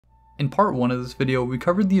In part 1 of this video, we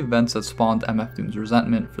covered the events that spawned MF Doom's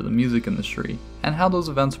resentment for the music industry, and how those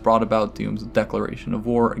events brought about Doom's declaration of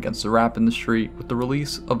war against the rap industry with the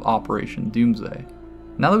release of Operation Doomsday.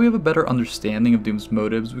 Now that we have a better understanding of Doom's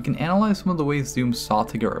motives, we can analyze some of the ways Doom sought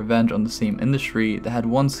to get revenge on the same industry that had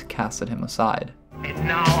once casted him aside. And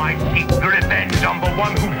now I seek revenge on the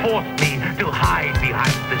one who forced me to hide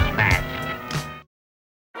behind this mask.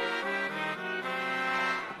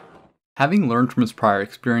 Having learned from his prior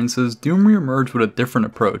experiences, Doom reemerged with a different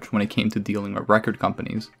approach when it came to dealing with record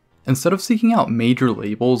companies. Instead of seeking out major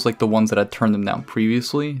labels like the ones that had turned him down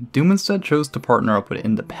previously, Doom instead chose to partner up with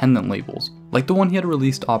independent labels, like the one he had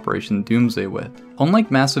released Operation Doomsday with.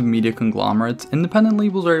 Unlike massive media conglomerates, independent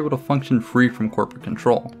labels are able to function free from corporate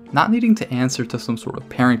control, not needing to answer to some sort of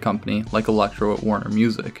parent company like Elektra at Warner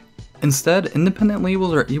Music. Instead, independent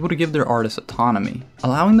labels are able to give their artists autonomy,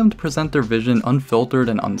 allowing them to present their vision unfiltered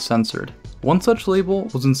and uncensored. One such label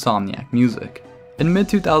was Insomniac Music. In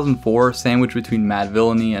mid-2004, sandwiched between Mad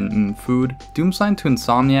Villainy and Food, Doom signed to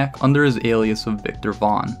Insomniac under his alias of Victor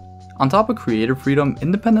Vaughn. On top of creative freedom,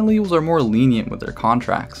 independent labels are more lenient with their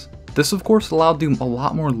contracts. This of course allowed Doom a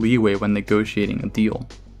lot more leeway when negotiating a deal.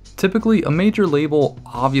 Typically, a major label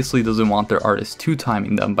obviously doesn't want their artists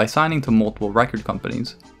two-timing them by signing to multiple record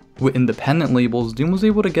companies. With independent labels, Doom was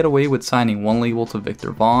able to get away with signing one label to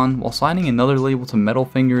Victor Vaughn, while signing another label to Metal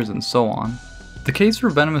Fingers and so on. The case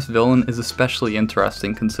for Venomous Villain is especially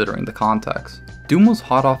interesting considering the context. Doom was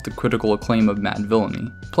hot off the critical acclaim of Mad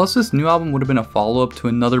Villainy, plus this new album would have been a follow-up to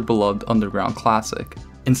another beloved underground classic.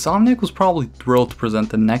 Insomniac was probably thrilled to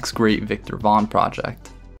present the next great Victor Vaughn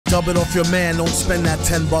project. Dub it off your man, don't spend that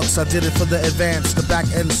 $10, I did it for the advance, the back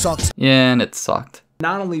end sucks. Yeah, and it sucked.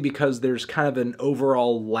 Not only because there's kind of an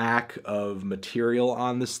overall lack of material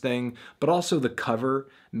on this thing, but also the cover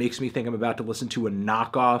makes me think I'm about to listen to a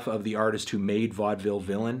knockoff of the artist who made Vaudeville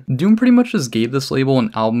Villain. Doom pretty much just gave this label an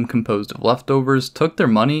album composed of leftovers, took their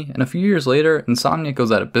money, and a few years later, Insomniac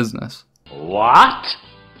goes out of business. What?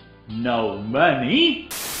 No money?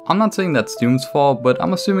 I'm not saying that's Doom's fault, but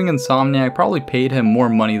I'm assuming Insomniac probably paid him more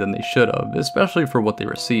money than they should have, especially for what they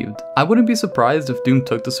received. I wouldn't be surprised if Doom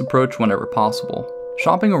took this approach whenever possible,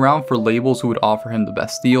 shopping around for labels who would offer him the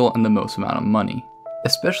best deal and the most amount of money.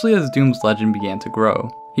 Especially as Doom's legend began to grow,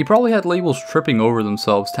 he probably had labels tripping over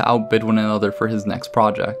themselves to outbid one another for his next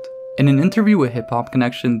project. In an interview with Hip Hop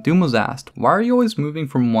Connection, Doom was asked, "Why are you always moving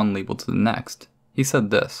from one label to the next?" He said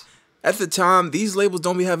this: "At the time, these labels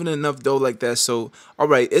don't be having enough dough like that, so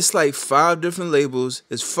alright, it's like 5 different labels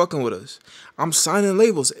is fucking with us. I'm signing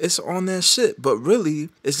labels, it's on that shit, but really,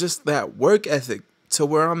 it's just that work ethic to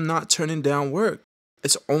where I'm not turning down work.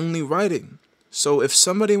 It's only writing. So if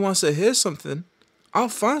somebody wants to hear something, I'll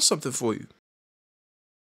find something for you."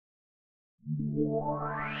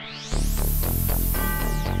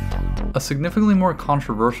 A significantly more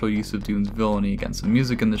controversial use of Doom's villainy against the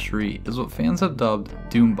music industry is what fans have dubbed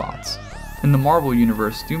Doombots. In the Marvel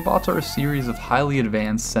universe, Doombots are a series of highly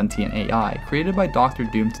advanced sentient AI created by Dr.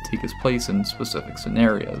 Doom to take his place in specific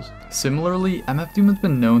scenarios. Similarly, MF Doom has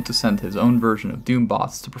been known to send his own version of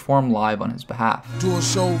Doombots to perform live on his behalf. Do a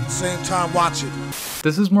show, same time, watch it.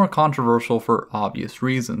 This is more controversial for obvious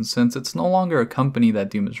reasons, since it's no longer a company that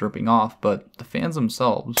Doom is ripping off, but the fans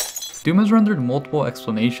themselves. Doom has rendered multiple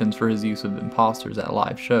explanations for his use of imposters at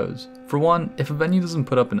live shows. For one, if a venue doesn't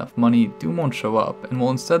put up enough money, Doom won't show up, and will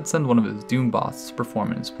instead send one of his Doombots to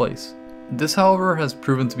perform in his place. This, however, has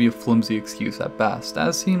proven to be a flimsy excuse at best,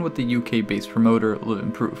 as seen with the UK-based promoter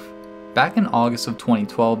Living Proof. Back in August of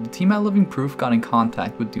 2012, the team at Living Proof got in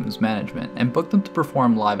contact with Doom's management and booked them to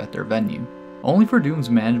perform live at their venue, only for Doom's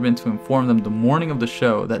management to inform them the morning of the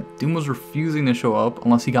show that Doom was refusing to show up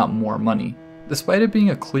unless he got more money. Despite it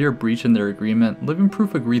being a clear breach in their agreement, Living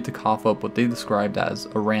Proof agreed to cough up what they described as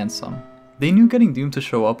a ransom. They knew getting Doom to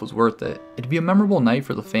show up was worth it. It'd be a memorable night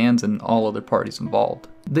for the fans and all other parties involved.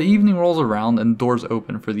 The evening rolls around and doors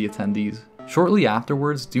open for the attendees. Shortly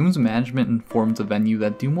afterwards, Doom's management informs the venue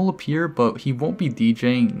that Doom will appear, but he won't be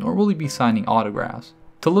DJing, nor will he be signing autographs.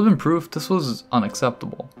 To Living Proof, this was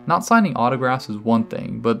unacceptable. Not signing autographs is one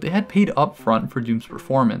thing, but they had paid up front for Doom's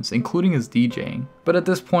performance, including his DJing. But at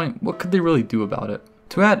this point, what could they really do about it?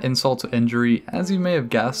 To add insult to injury, as you may have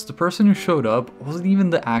guessed, the person who showed up wasn't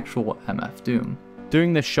even the actual MF Doom.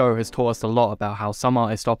 Doing this show has taught us a lot about how some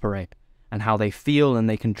artists operate, and how they feel and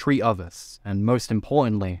they can treat others, and most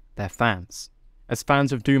importantly, their fans. As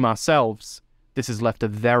fans of Doom ourselves, this has left a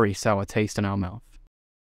very sour taste in our mouth.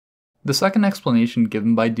 The second explanation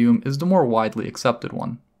given by Doom is the more widely accepted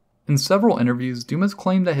one. In several interviews, Doom has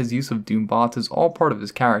claimed that his use of Doombots is all part of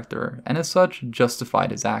his character, and as such, justified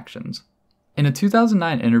his actions. In a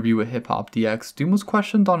 2009 interview with Hip Hop DX, Doom was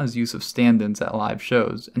questioned on his use of stand-ins at live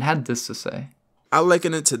shows and had this to say. I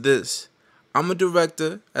liken it to this. I'm a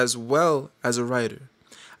director as well as a writer.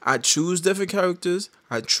 I choose different characters,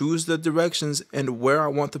 I choose the directions and where I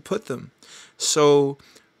want to put them. So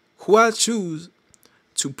who I choose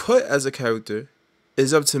to put as a character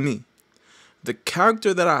is up to me. The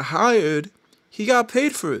character that I hired, he got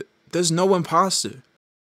paid for it. There's no imposter.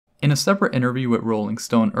 In a separate interview with Rolling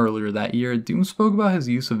Stone earlier that year, Doom spoke about his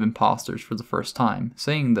use of imposters for the first time,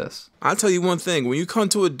 saying this. I'll tell you one thing, when you come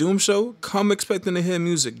to a Doom show, come expecting to hear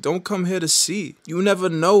music. Don't come here to see. You never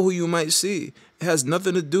know who you might see. It has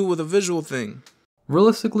nothing to do with a visual thing.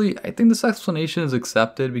 Realistically, I think this explanation is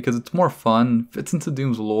accepted because it's more fun, fits into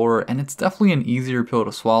Doom's lore, and it's definitely an easier pill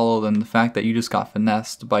to swallow than the fact that you just got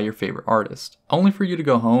finessed by your favorite artist, only for you to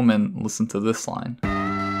go home and listen to this line.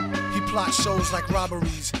 He plots shows like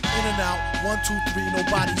robberies, in and out, 1, 2, 3,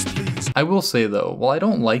 nobody's please. I will say though, while I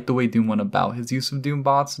don't like the way Doom went about his use of Doom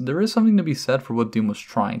bots, there is something to be said for what Doom was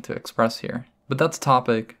trying to express here. But that's a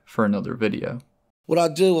topic for another video. What I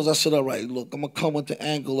did was I said, all right, look, I'm going to come with the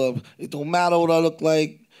angle of, it don't matter what I look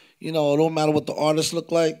like, it don't matter what the artist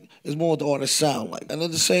look like, it's more what the artist sound like. And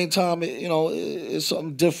at the same time, it's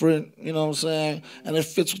something different, you know what I'm saying? And it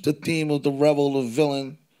fits with the theme of the rebel, the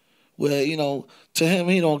villain, where, to him,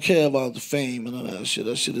 he don't care about the fame and all that shit.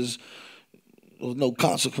 That shit is of no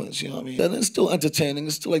consequence, you know what I mean? And it's still entertaining.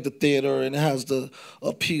 It's still like the theater, and it has the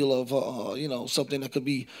appeal of, something that could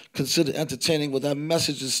be considered entertaining, but that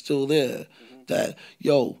message is still there. That,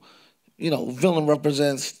 villain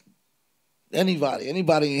represents anybody.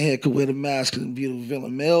 Anybody in here could wear the mask and be the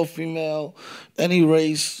villain. Male, female, any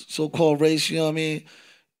race, so-called race, you know what I mean?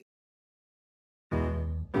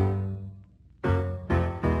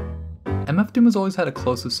 MF Doom has always had a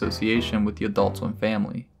close association with the Adult Swim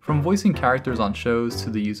family, from voicing characters on shows to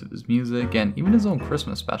the use of his music and even his own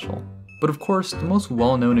Christmas special. But of course, the most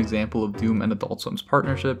well-known example of Doom and Adult Swim's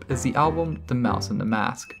partnership is the album The Mouse and the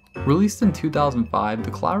Mask. Released in 2005,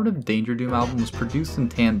 the collaborative Danger Doom album was produced in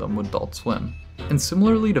tandem with Adult Swim. And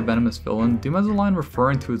similarly to Venomous Villain, Doom has a line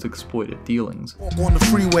referring to his exploited dealings. Walk on the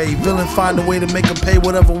freeway, villain find a way to make him pay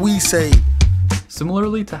whatever we say.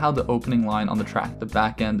 Similarly to how the opening line on the track The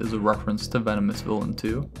Back End is a reference to Venomous Villain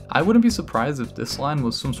 2, I wouldn't be surprised if this line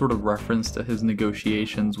was some sort of reference to his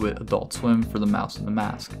negotiations with Adult Swim for The Mouse and the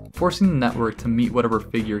Mask, forcing the network to meet whatever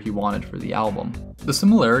figure he wanted for the album. The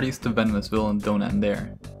similarities to Venomous Villain don't end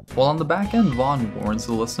there. While on the back end, Vaughn warns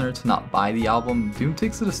the listener to not buy the album, Doom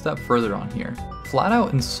takes it a step further on here, flat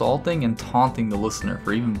out insulting and taunting the listener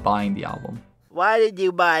for even buying the album. Why did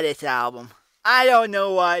you buy this album? I don't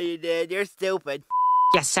know why you did. You're stupid.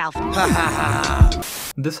 Yourself.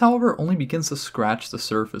 This, however, only begins to scratch the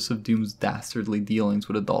surface of Doom's dastardly dealings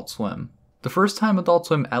with Adult Swim. The first time Adult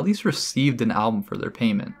Swim at least received an album for their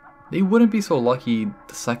payment, they wouldn't be so lucky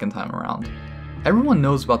the second time around. Everyone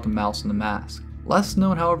knows about The Mouse and the Mask. Less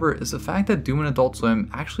known, however, is the fact that Doom and Adult Swim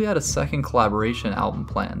actually had a second collaboration album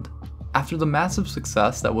planned. After the massive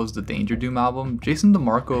success that was the Danger Doom album, Jason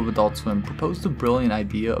DeMarco of Adult Swim proposed the brilliant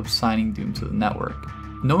idea of signing Doom to the network.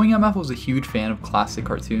 Knowing MF was a huge fan of classic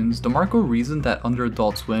cartoons, DeMarco reasoned that under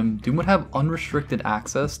Adult Swim, Doom would have unrestricted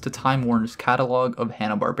access to Time Warner's catalog of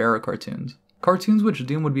Hanna-Barbera cartoons. Cartoons which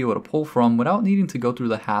Doom would be able to pull from without needing to go through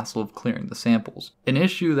the hassle of clearing the samples. An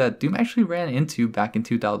issue that Doom actually ran into back in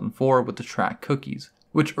 2004 with the track Cookies,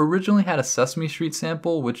 which originally had a Sesame Street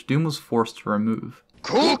sample which Doom was forced to remove.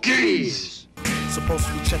 Cookies! Supposed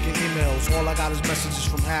to be checking emails. All I got is messages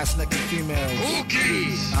from ass-naked females.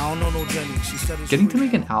 Cookies! I don't know no Jenny. She said it's Getting to free.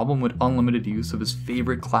 make an album with unlimited use of his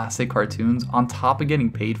favorite classic cartoons on top of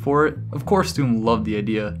getting paid for it, of course Doom loved the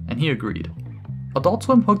idea, and he agreed. Adult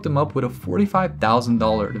Swim hooked him up with a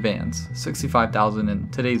 $45,000 advance, $65,000 in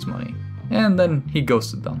today's money, and then he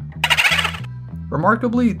ghosted them.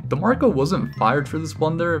 Remarkably, DeMarco wasn't fired for this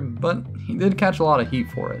blunder, but he did catch a lot of heat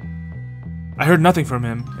for it. I heard nothing from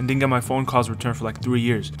him and didn't get my phone calls returned for like 3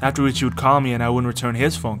 years, after which he would call me and I wouldn't return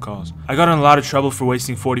his phone calls. I got in a lot of trouble for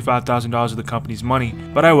wasting $45,000 of the company's money,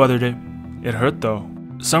 but I weathered it. It hurt though.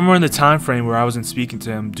 Somewhere in the time frame where I wasn't speaking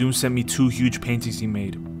to him, Doom sent me 2 huge paintings he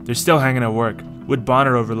made. They're still hanging at work, with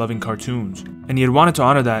Bonner over loving cartoons, and he had wanted to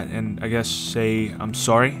honor that and I guess say I'm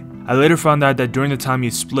sorry. I later found out that during the time he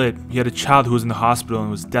had split, he had a child who was in the hospital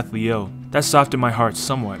and was deathly ill. That softened my heart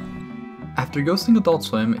somewhat. After ghosting Adult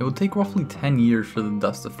Swim, it would take roughly 10 years for the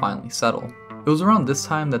dust to finally settle. It was around this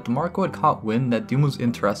time that DeMarco had caught wind that Doom was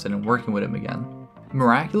interested in working with him again.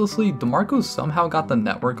 Miraculously, DeMarco somehow got the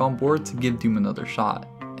network on board to give Doom another shot,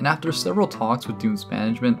 and after several talks with Doom's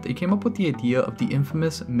management, they came up with the idea of the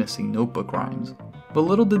infamous missing notebook rhymes. But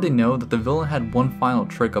little did they know that the villain had one final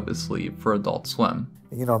trick up his sleeve for Adult Swim.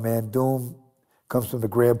 You know, man, Doom comes from the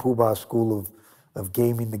Grand Poobah school of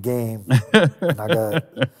gaming the game. And I got...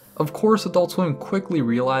 Of course, Adult Swim quickly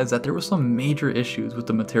realized that there were some major issues with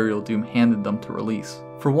the material Doom handed them to release.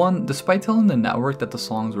 For one, despite telling the network that the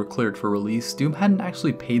songs were cleared for release, Doom hadn't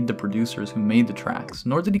actually paid the producers who made the tracks,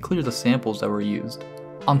 nor did he clear the samples that were used.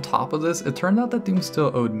 On top of this, it turned out that Doom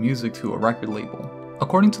still owed music to a record label.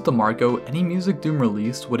 According to DeMarco, any music Doom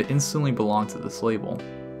released would instantly belong to this label.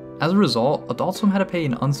 As a result, Adult Swim had to pay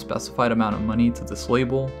an unspecified amount of money to this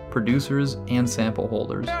label, producers, and sample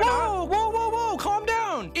holders. Whoa, whoa, whoa, whoa, calm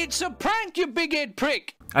down! It's a prank, you big-head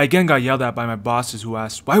prick! I again got yelled at by my bosses who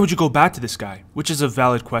asked, why would you go back to this guy? Which is a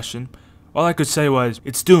valid question. All I could say was,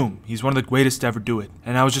 it's Doom, he's one of the greatest to ever do it,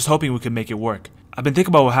 and I was just hoping we could make it work. I've been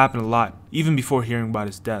thinking about what happened a lot, even before hearing about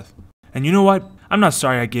his death. And you know what? I'm not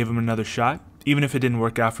sorry I gave him another shot, even if it didn't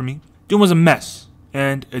work out for me. Doom was a mess,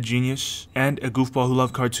 and a genius, and a goofball who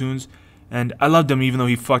loved cartoons, and I loved him even though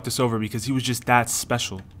he fucked us over because he was just that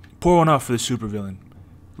special. Pour one out for the supervillain.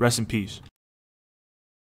 Rest in peace.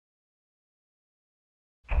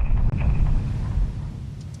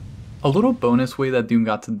 A little bonus way that Doom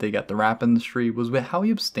got to dig at the rap industry was with how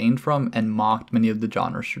he abstained from and mocked many of the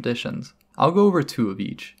genre's traditions. I'll go over two of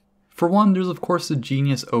each. For one, there's of course the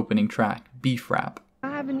genius opening track, Beef Rap. I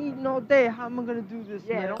haven't eaten all day, how am I gonna do this,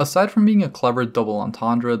 man? Aside from being a clever double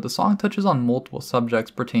entendre, the song touches on multiple subjects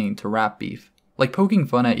pertaining to rap beef, like poking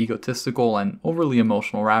fun at egotistical and overly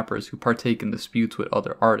emotional rappers who partake in disputes with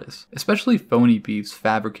other artists, especially phony beefs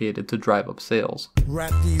fabricated to drive up sales.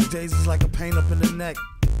 Rap these days is like a pain up in the neck.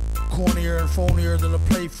 Cornier and phonier than a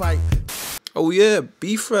play fight. Oh yeah,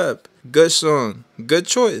 Beef Rap. Good song. Good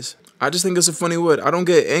choice. I just think it's a funny word. I don't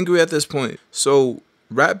get angry at this point. So,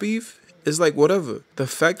 rap beef is like whatever. The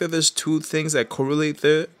fact that there's two things that correlate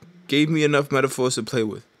there gave me enough metaphors to play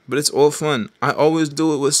with. But it's all fun. I always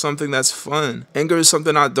do it with something that's fun. Anger is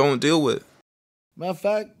something I don't deal with. Matter of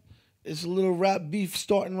fact, it's a little rap beef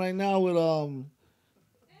starting right now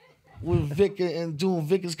with Vic and Doom.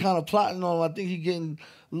 Vic is kind of plotting on him. I think he's getting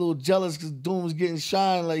a little jealous because Doom is getting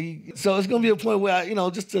shine. So it's gonna be a point where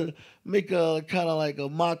just to make a kind of like a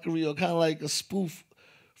mockery or kind of like a spoof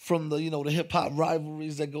from the the hip hop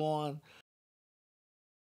rivalries that go on.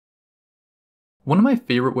 One of my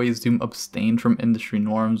favorite ways Doom abstained from industry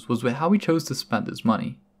norms was with how he chose to spend his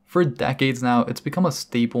money. For decades now, it's become a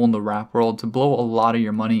staple in the rap world to blow a lot of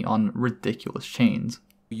your money on ridiculous chains.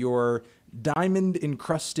 Your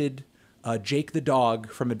diamond-encrusted Jake the Dog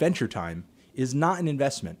from Adventure Time is not an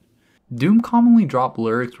investment. Doom commonly dropped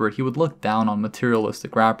lyrics where he would look down on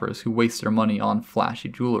materialistic rappers who waste their money on flashy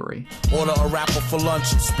jewelry. Order a rapper for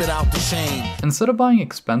lunch and spit out the chain. Instead of buying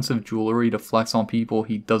expensive jewelry to flex on people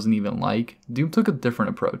he doesn't even like, Doom took a different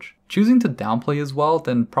approach, choosing to downplay his wealth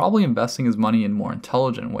and probably investing his money in more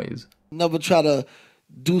intelligent ways. Never try to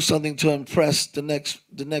do something to impress the next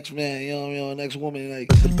man, the next woman. Like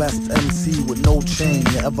the best MC with no chain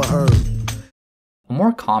you ever heard. A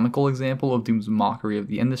more comical example of Doom's mockery of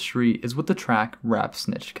the industry is with the track Rap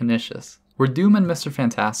Snitch Canisius, where Doom and Mr.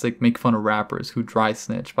 Fantastic make fun of rappers who dry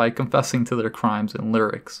snitch by confessing to their crimes in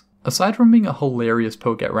lyrics. Aside from being a hilarious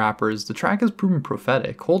poke at rappers, the track has proven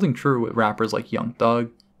prophetic, holding true with rappers like Young Thug,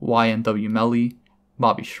 YNW Melly,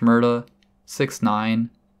 Bobby Shmurda, 6ix9ine,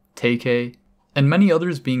 Tay-K, and many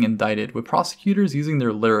others being indicted, with prosecutors using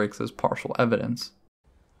their lyrics as partial evidence.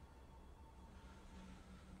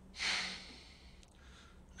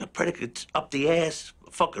 Predicates up the ass,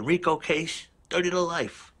 fucking RICO case, dirty to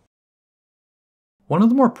life. One of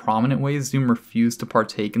the more prominent ways Doom refused to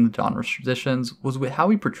partake in the genre's traditions was with how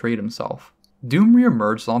he portrayed himself. Doom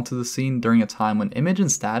reemerged onto the scene during a time when image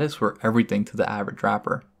and status were everything to the average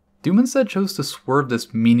rapper. Doom instead chose to swerve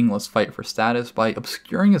this meaningless fight for status by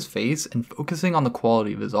obscuring his face and focusing on the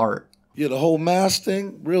quality of his art. Yeah, the whole mask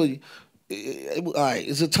thing, really,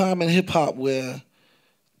 it's a time in hip-hop where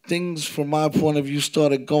things, from my point of view,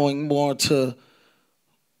 started going more to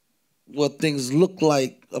what things look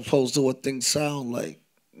like opposed to what things sound like.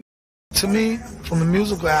 To me, from the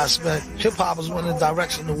musical aspect, hip-hop is one of the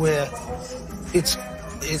direction to where it's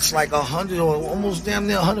like 100 or almost damn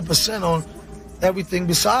near 100% on everything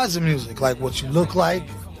besides the music, like what you look like,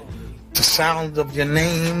 the sound of your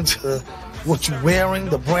name, to what you're wearing,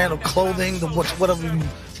 the brand of clothing, whatever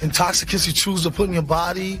intoxicants you choose to put in your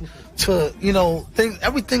body, to things,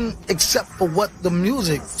 everything except for what the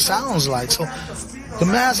music sounds like. So the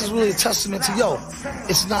mask is really a testament to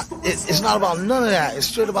it's not about none of that. It's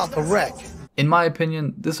straight about the wreck. In my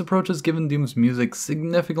opinion, this approach has given Doom's music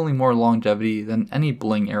significantly more longevity than any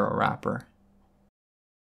bling era rapper.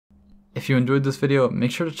 If you enjoyed this video,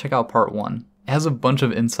 make sure to check out part 1. It It has a bunch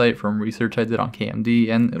of insight from research I did on KMD,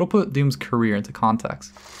 and it'll put Doom's career into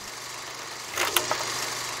context.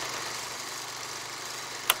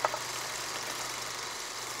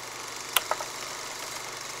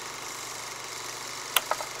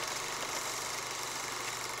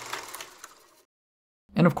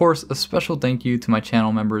 And of course, a special thank you to my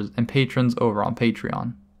channel members and patrons over on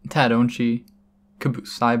Patreon. Tad Onchi,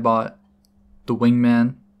 Caboose Cybot, The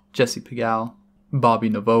Wingman, Jesse Pigal, Bobby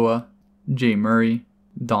Novoa, Jay Murray,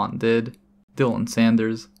 Don Did, Dylan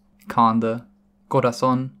Sanders, Conda,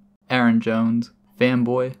 Corazon, Aaron Jones,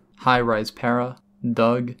 Fanboy, High Rise Para,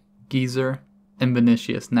 Doug, Geezer, and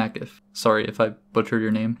Vinicius Nakif. Sorry if I butchered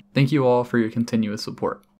your name. Thank you all for your continuous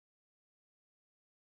support.